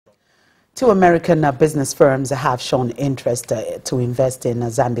Two American business firms have shown interest to invest in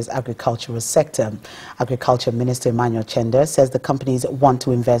Zambia's agricultural sector. Agriculture Minister Emmanuel Chenda says the companies want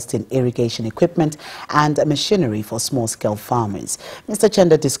to invest in irrigation equipment and machinery for small-scale farmers. Mr.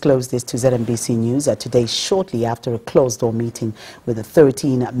 Chenda disclosed this to ZNBC News today, shortly after a closed-door meeting with a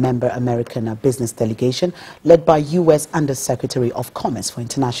 13-member American business delegation led by U.S. Undersecretary of Commerce for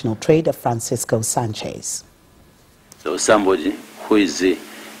International Trade Francisco Sánchez. So somebody who has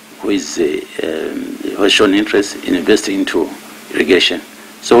shown interest in investing into irrigation.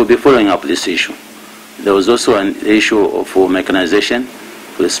 So we'll be following up this issue. There was also an issue of mechanization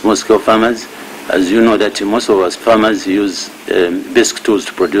for the small-scale farmers. As you know that most of us farmers use basic tools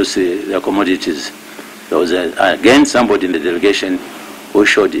to produce their commodities. There was again somebody in the delegation who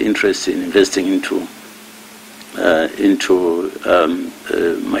showed interest in investing into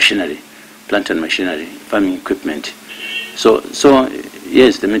machinery, plant and machinery, farming equipment. So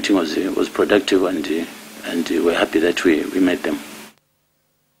yes, the meeting was productive, and we're happy that we met them.